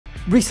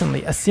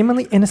Recently, a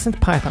seemingly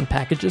innocent Python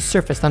package is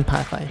surfaced on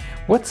PyFi.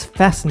 What's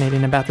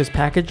fascinating about this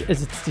package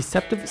is its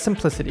deceptive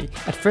simplicity.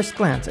 At first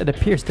glance, it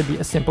appears to be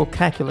a simple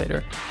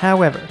calculator.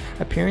 However,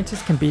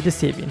 appearances can be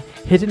deceiving.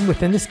 Hidden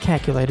within this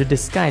calculator,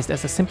 disguised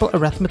as a simple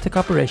arithmetic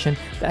operation,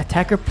 the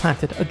attacker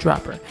planted a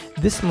dropper.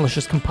 This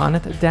malicious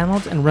component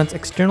downloads and runs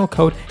external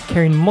code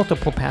carrying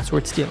multiple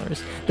password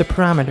stealers. The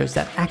parameters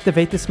that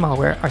activate this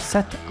malware are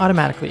set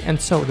automatically, and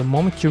so the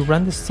moment you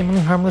run this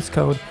seemingly harmless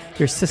code,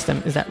 your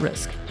system is at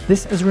risk.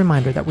 This is a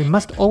reminder that we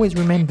must always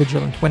remain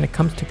vigilant when it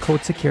comes to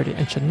code security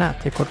and should not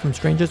take code from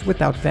strangers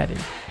without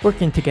vetting,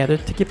 working together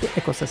to keep the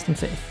ecosystem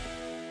safe.